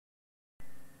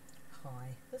Hi,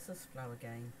 this is Flo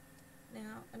again.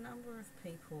 Now, a number of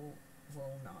people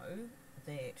will know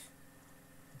that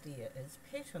there is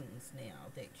patterns now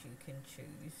that you can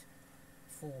choose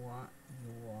for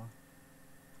your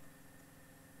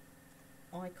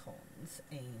icons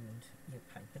and your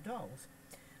paper dolls.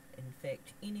 In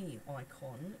fact, any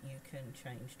icon you can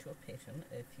change to a pattern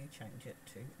if you change it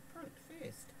to print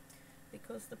first,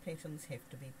 because the patterns have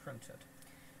to be printed.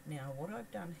 Now, what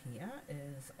I've done here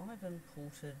is I've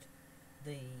imported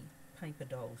the paper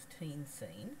dolls teen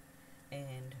scene,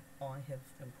 and I have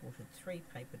imported 3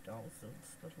 paper dolls,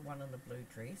 this little one in the blue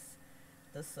dress,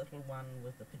 this little one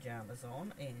with the pajamas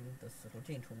on, and this little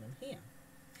gentleman here.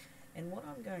 And what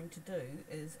I'm going to do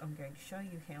is I'm going to show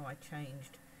you how I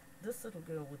changed this little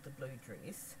girl with the blue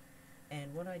dress,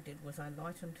 and what I did was I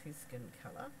lightened her skin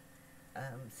colour.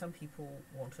 Some people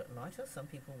want it lighter, some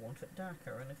people want it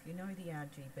darker, and if you know the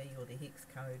RGB or the hex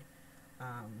code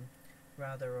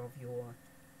rather of your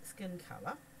skin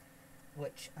colour,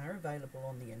 which are available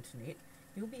on the internet,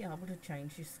 you'll be able to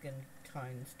change your skin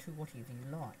tones to whatever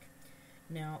you like.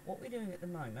 Now, what we're doing at the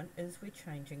moment is we're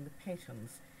changing the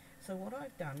patterns. So what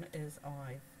I've done is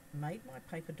I've made my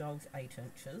paper dolls 8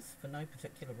 inches for no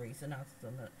particular reason other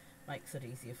than it makes it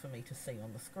easier for me to see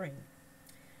on the screen.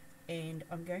 And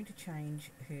I'm going to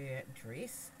change her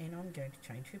dress, and I'm going to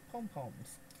change her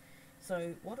pom-poms.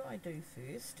 So what I do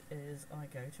first is I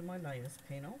go to my layers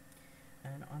panel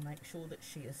and I make sure that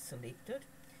she is selected,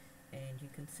 and you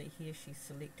can see here she's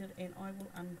selected, and I will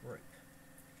ungroup.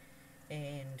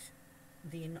 And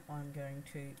then I'm going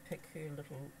to pick her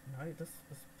little, no, this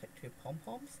was picked her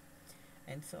pom-poms,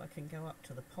 and so I can go up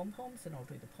to the pom-poms, and I'll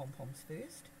do the pom-poms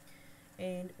first.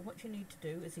 And what you need to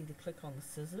do is either click on the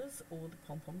scissors or the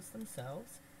pom-poms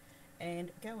themselves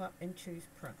and go up and choose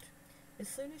print. As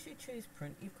soon as you choose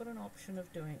print, you've got an option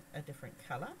of doing a different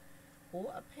colour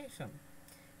or a pattern.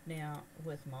 Now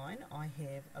with mine I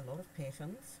have a lot of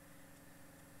patterns,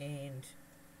 and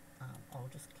I'll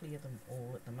just clear them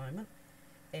all at the moment,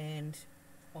 and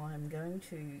I'm going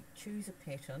to choose a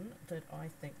pattern that I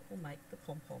think will make the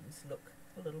pom-poms look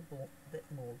a little bit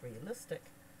more realistic.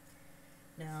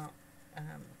 Now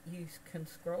you can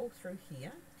scroll through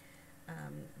here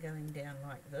going down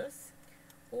like this,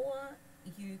 or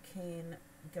you can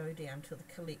go down to the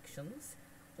collections,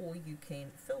 or you can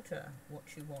filter what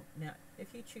you want. Now if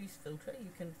you choose filter,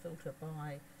 you can filter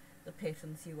by the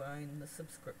patterns you own, the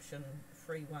subscription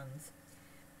free ones,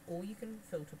 or you can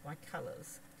filter by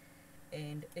colours.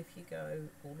 And if you go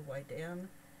all the way down,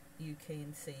 you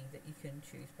can see that you can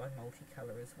choose by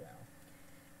multicolour as well.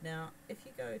 Now if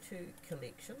you go to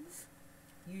collections,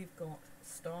 you've got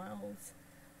styles,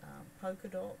 polka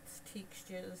dots,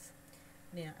 textures.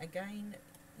 Now again,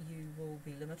 you will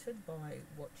be limited by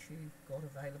what you've got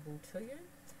available to you,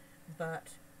 but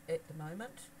at the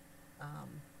moment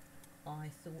I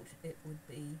thought it would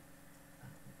be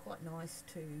quite nice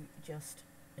to just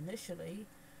initially,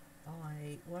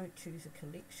 I won't choose a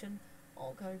collection,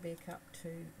 I'll go back up to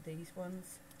these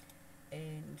ones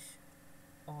and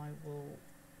I will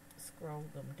scroll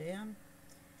them down,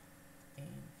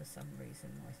 and for some reason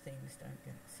my themes don't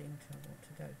seem to want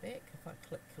to go back. If I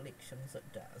click collections, it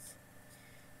does.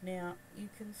 Now you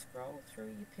can scroll through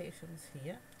your patterns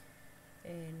here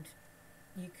and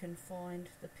you can find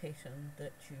the pattern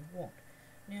that you want.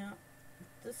 Now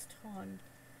this time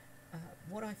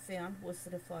what I found was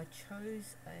that if I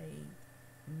chose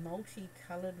a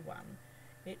multicoloured one,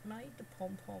 it made the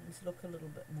pom-poms look a little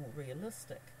bit more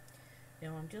realistic.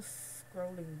 Now I'm just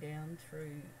scrolling down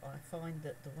through, I find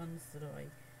that the ones that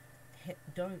I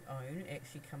don't own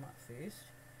actually come up first,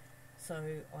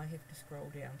 so I have to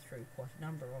scroll down through quite a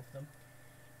number of them.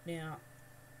 Now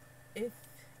if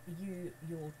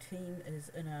your team is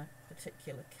in a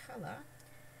particular colour,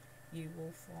 you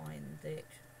will find that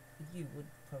you would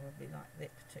probably like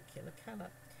that particular colour.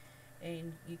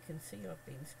 And you can see I've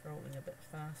been scrolling a bit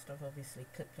fast. I've obviously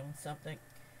clicked on something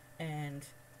and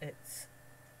it's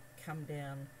come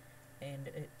down, and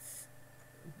it's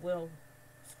well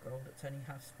scrolled, it's only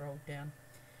half scrolled down.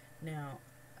 Now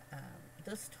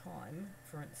this time,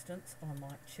 for instance, I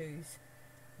might choose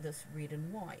this red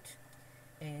and white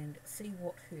and see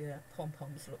what her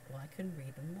pom-poms look like in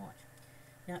red and white.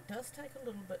 Now it does take a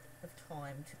little bit of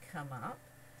time to come up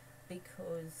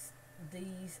because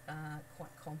these are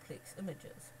quite complex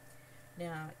images.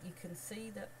 Now you can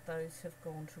see that those have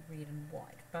gone to red and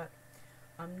white, but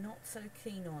I'm not so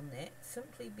keen on that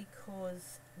simply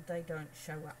because they don't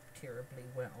show up terribly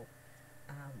well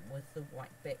with the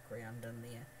white background in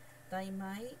there. They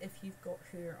may, if you've got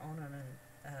her on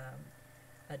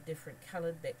a different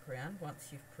coloured background once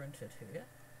you've printed her,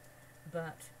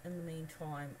 but in the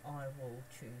meantime I will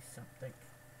choose something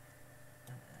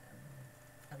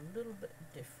a little bit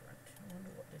different. I wonder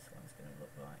what this one's going to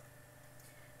look like.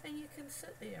 And you can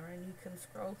sit there and you can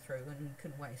scroll through and you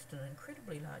can waste an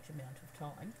incredibly large amount of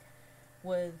time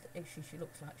with, actually she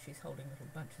looks like she's holding little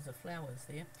bunches of flowers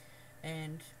there,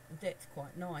 and that's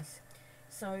quite nice.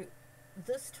 So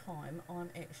this time I'm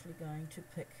actually going to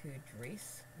pick her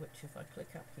dress, which if I click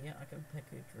up here I can pick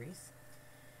her dress.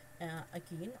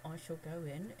 Again, I shall go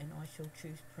in and I shall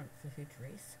choose print for her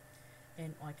dress,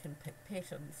 and I can pick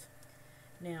patterns.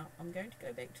 Now I'm going to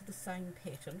go back to the same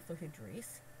pattern for her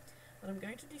dress, but I'm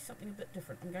going to do something a bit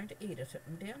different. I'm going to edit it,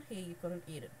 and down here you've got an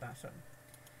edit button,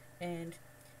 and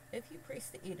if you press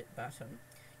the edit button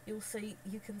you'll see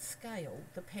you can scale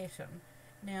the pattern.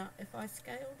 Now if I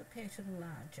scale the pattern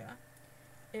larger,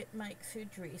 it makes her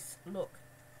dress look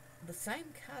the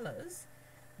same colours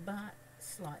but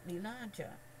slightly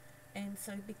larger, and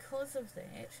so because of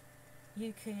that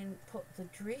you can put the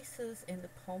dresses and the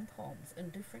pom-poms in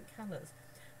different colours,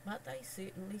 but they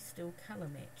certainly still colour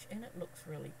match and it looks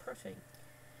really pretty.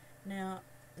 Now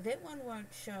that one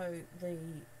won't show the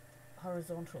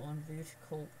horizontal and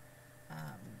vertical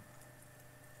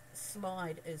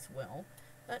slide as well,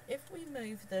 but if we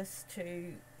move this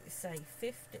to say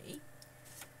 50,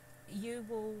 you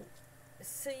will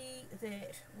see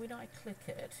that when I click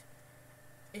it,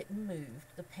 it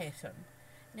moved the pattern.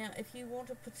 Now if you want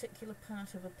a particular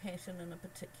part of a pattern in a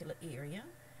particular area,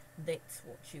 that's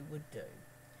what you would do,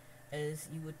 is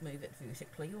you would move it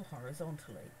vertically or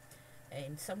horizontally,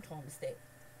 and sometimes that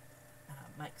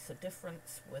makes a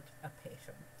difference with a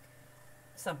pattern,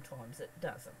 sometimes it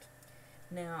doesn't.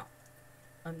 Now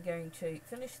I'm going to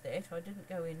finish that. I didn't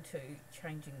go into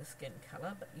changing the skin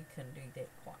colour, but you can do that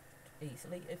quite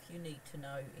easily. If you need to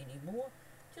know any more,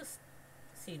 just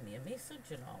send me a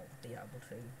message and I'll be able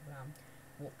to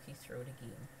walk you through it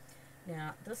again.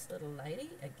 Now this little lady,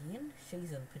 again,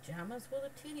 she's in pyjamas with a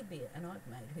teddy bear, and I've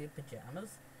made her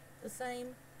pyjamas the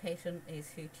same pattern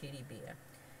as her teddy bear,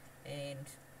 and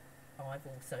I've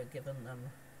also given them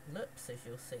lips, as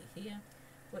you'll see here,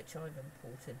 which I've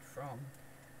imported from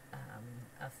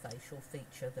a facial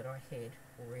feature that I had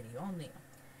already on there.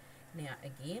 Now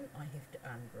again I have to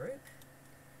ungroup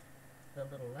the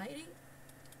little lady.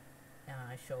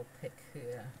 I shall pick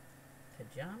her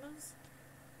pyjamas.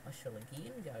 I shall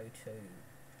again go to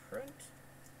print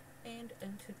and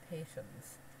into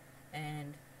patterns,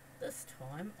 and this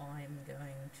time I'm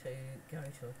going to go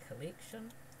to a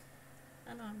collection,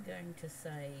 and I'm going to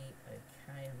say,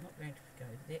 okay, I'm not going to go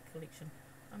to that collection,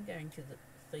 I'm going to the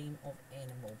theme of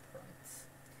animal prints,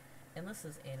 and this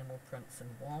is animal prints and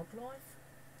wildlife,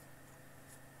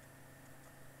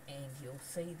 and you'll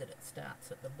see that it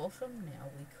starts at the bottom. Now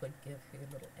we could give her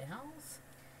little owls,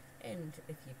 and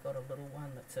if you've got a little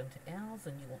one that's into owls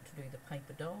and you want to do the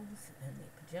paper dolls in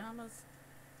their pyjamas,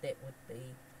 that would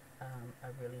be a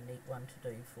really neat one to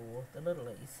do for the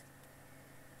littlies.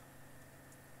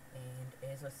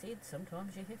 And as I said,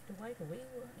 sometimes you have to wait a wee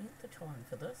length of time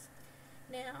for this.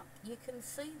 Now you can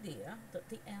see there that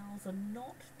the owls are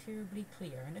not terribly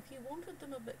clear, and if you wanted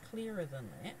them a bit clearer than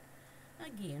that,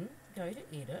 again go to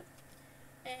edit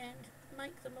and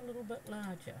make them a little bit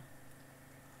larger,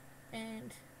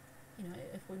 and you know,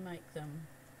 if we make them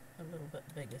a little bit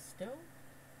bigger still,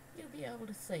 you'll be able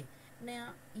to see.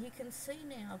 Now you can see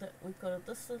now that we've got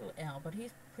this little owl, but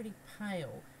he's pretty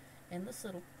pale, and this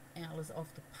little owl is off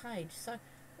the page. So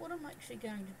what I'm actually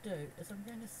going to do is I'm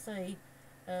going to see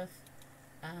if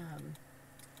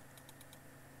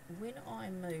when I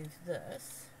move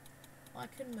this, I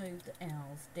can move the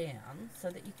owls down so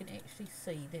that you can actually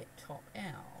see that top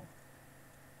owl.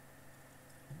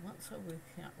 And once I work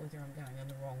out whether I'm going in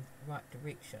the right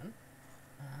direction,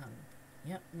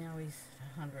 yep, now he's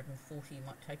 140, he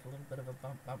might take a little bit of a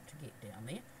bump to get down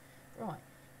there. Right,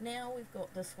 now we've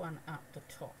got this one up the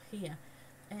top here,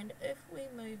 and if we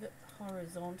move it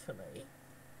horizontally,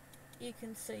 you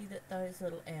can see that those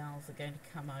little owls are going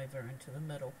to come over into the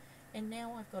middle. And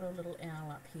now I've got a little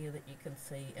owl up here that you can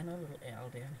see, and a little owl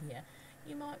down here.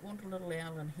 You might want a little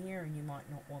owl in here, and you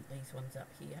might not want these ones up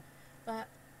here. But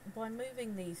by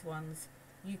moving these ones,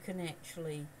 you can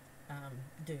actually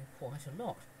do quite a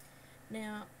lot.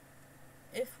 Now,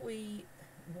 if we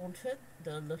wanted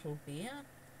the little bear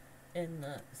in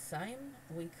the same,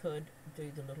 we could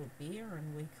do the little bear,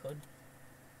 and we could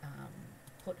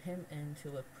put him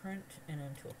into a print and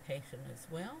into a pattern as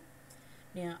well.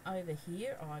 Now over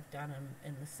here I've done him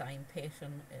in the same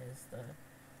pattern as the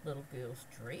little girl's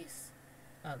dress,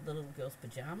 the little girl's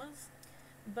pyjamas,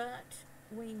 but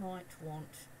we might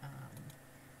want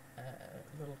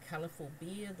a little colourful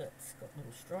bear that's got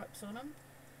little stripes on him,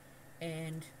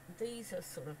 and these are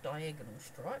sort of diagonal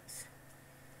stripes,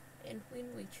 and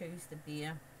when we choose the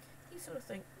bear, you sort of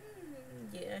think,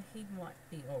 yeah, he might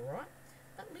be alright,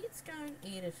 but let's go and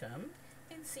edit him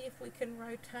and see if we can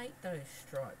rotate those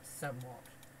stripes somewhat.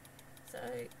 So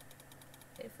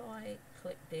if I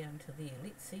click down to there,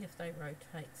 let's see if they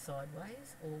rotate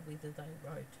sideways or whether they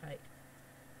rotate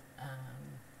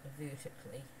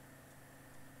vertically.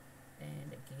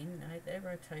 And again, no, they're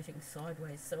rotating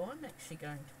sideways, so I'm actually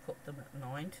going to put them at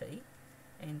 90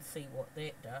 and see what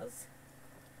that does.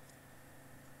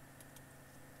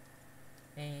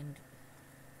 And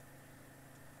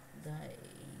they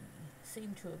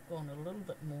seem to have gone a little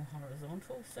bit more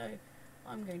horizontal, so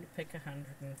I'm going to pick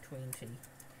 120.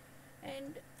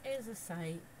 And as I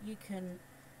say, you can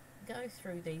go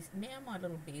through these. Now my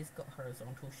little bear's got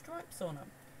horizontal stripes on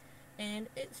him, and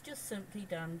it's just simply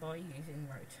done by using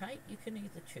rotate. You can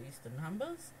either choose the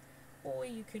numbers or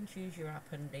you can choose your up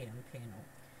and down panel.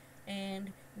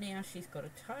 And now she's got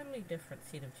a totally different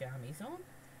set of jammies on,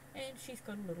 and she's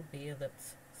got a little bear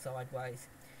that's sideways.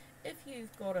 If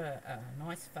you've got a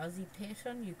nice fuzzy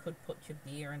pattern, you could put your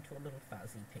bear into a little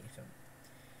fuzzy pattern.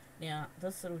 Now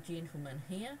this little gentleman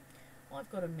here, I've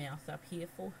got a mouth up here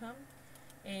for him,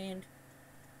 and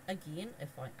again,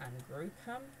 if I ungroup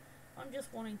him, I'm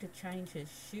just wanting to change his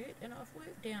shirt, and I've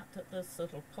worked out that this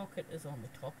little pocket is on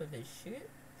the top of his shirt.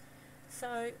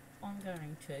 So I'm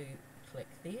going to click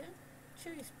there,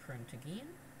 choose print again,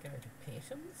 go to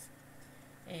patterns,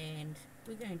 and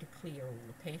we're going to clear all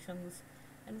the patterns,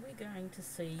 and we're going to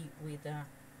see whether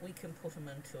we can put them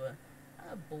into a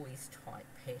boys type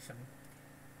pattern.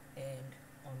 And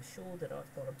I'm sure that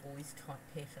I've got a boys type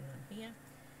pattern in here,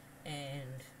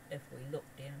 and if we look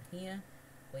down here,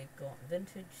 we've got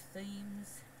vintage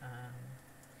themes,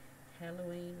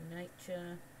 Halloween,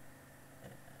 nature,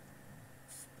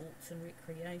 sports and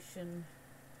recreation,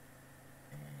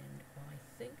 and I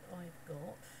think I've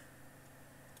got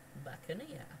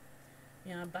Buccaneer.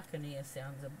 Now Buccaneer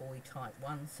sounds a boy type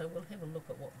one, so we'll have a look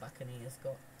at what Buccaneer's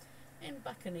got. And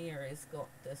Buccaneer has got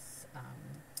this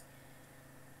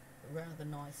rather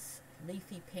nice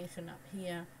leafy pattern up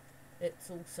here. It's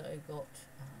also got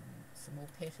some more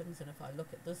patterns, and if I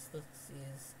look at this, this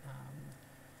is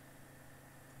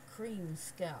cream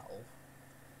skull.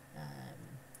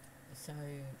 So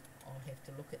I'll have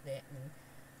to look at that, and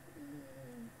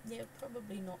yeah,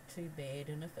 probably not too bad.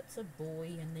 And if it's a boy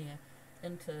and they're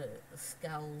into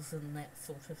skulls and that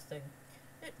sort of thing,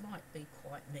 it might be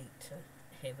quite neat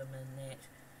to have them in that.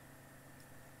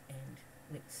 And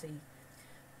let's see,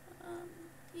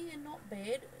 yeah, not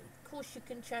bad. Of course, you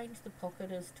can change the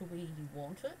pocket as to where you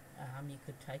want it. You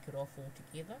could take it off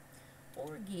altogether,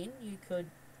 or again, you could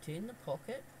turn the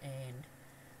pocket, and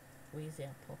where's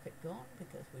our pocket gone?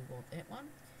 Because we want that one.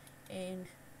 And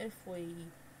if we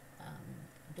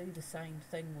do the same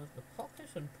thing with the pocket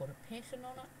and put a pattern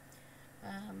on it,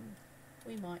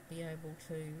 we might be able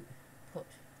to put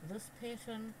this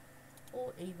pattern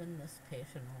or even this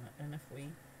pattern on it. And if we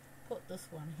put this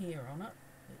one here on it,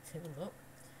 let's have a look.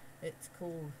 It's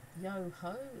called Yo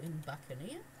Ho in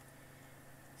Buccaneer.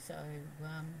 So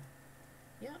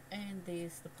yeah, and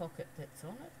there's the pocket that's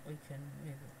on it. We can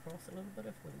move it across a little bit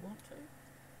if we want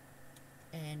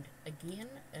to. And again,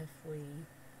 if we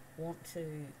want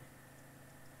to,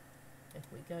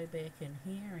 if we go back in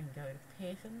here and go to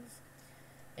patterns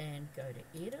and go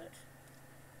to edit,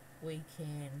 we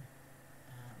can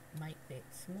make that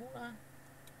smaller,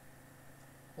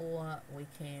 or we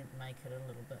can make it a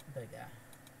little bit bigger.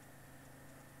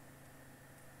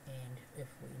 And if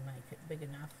we make it big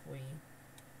enough, we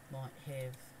might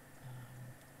have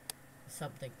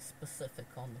something specific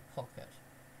on the pocket,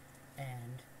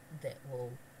 and that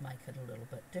will make it a little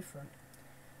bit different.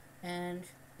 And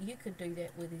you could do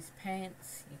that with his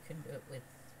pants, you can do it with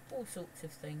all sorts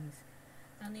of things.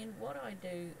 And then what I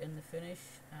do in the finish,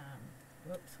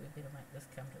 whoops, we better make this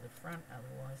come to the front,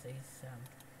 otherwise he's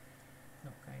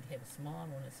not going to have a smile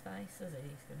on his face, is he?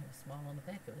 He's going to have a smile on the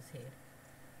back of his head.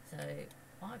 So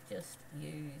I've just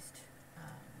used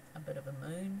a bit of a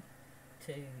moon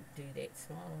to do that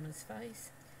smile on his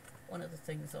face. One of the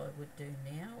things I would do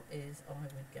now is I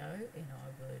would go and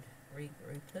I would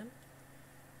regroup them,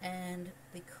 and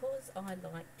because I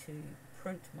like to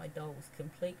print my dolls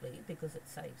completely because it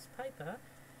saves paper,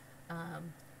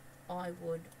 I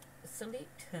would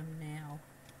select him now,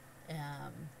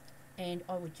 and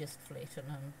I would just flatten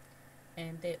him,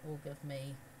 and that will give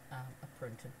me a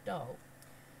printed doll.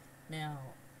 Now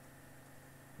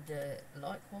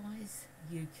likewise,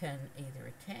 you can either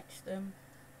attach them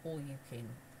or you can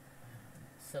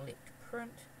select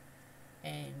print,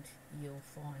 and you'll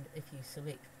find if you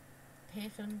select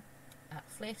pattern,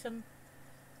 flatten,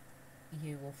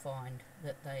 you will find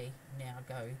that they now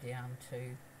go down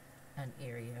to an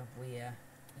area where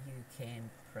you can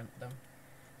print them,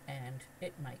 and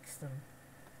it makes them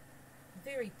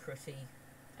very pretty.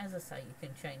 As I say, you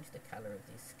can change the colour of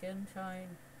their skin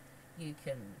tone, you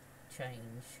can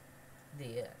change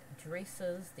their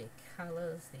dresses, their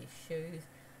colours, their shoes,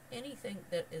 anything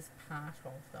that is part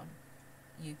of them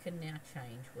you can now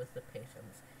change with the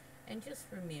patterns. And just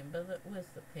remember that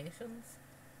with the patterns,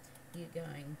 you're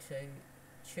going to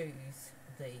choose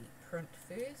the print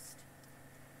first,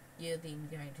 you're then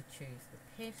going to choose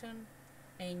the pattern,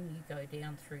 and you go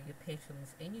down through your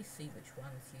patterns and you see which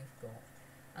ones you've got.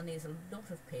 And there's a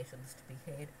lot of patterns to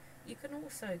be had. You can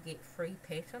also get free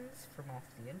patterns from off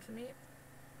the internet,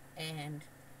 and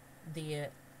there,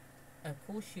 of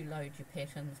course, you load your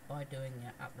patterns by doing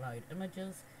your upload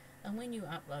images, and when you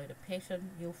upload a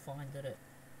pattern, you'll find that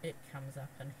it comes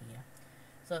up in here.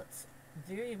 So it's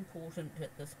very important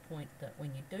at this point that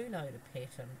when you do load a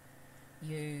pattern,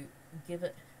 you give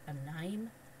it a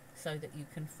name so that you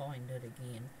can find it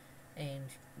again, and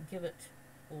give it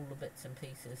all the bits and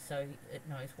pieces so it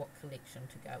knows what collection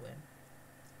to go in.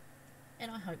 And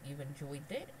I hope you've enjoyed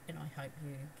that, and I hope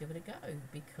you give it a go,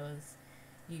 because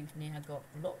you've now got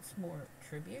lots more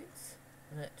attributes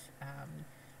that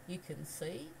you can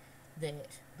see.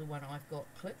 That the one I've got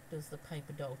clicked is the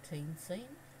Paper Doll Teen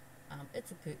Scene.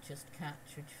 It's a purchased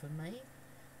cartridge for me,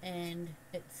 and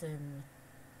it's in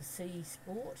C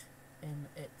Sport, and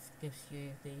it gives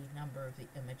you the number of the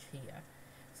image here.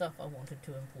 So if I wanted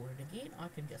to import it again, I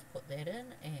can just put that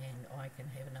in, and I can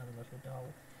have another little doll,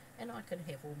 and I can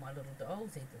have all my little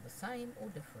dolls either the same or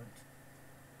different.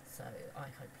 So I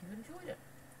hope you've enjoyed it.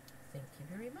 Thank you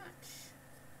very much.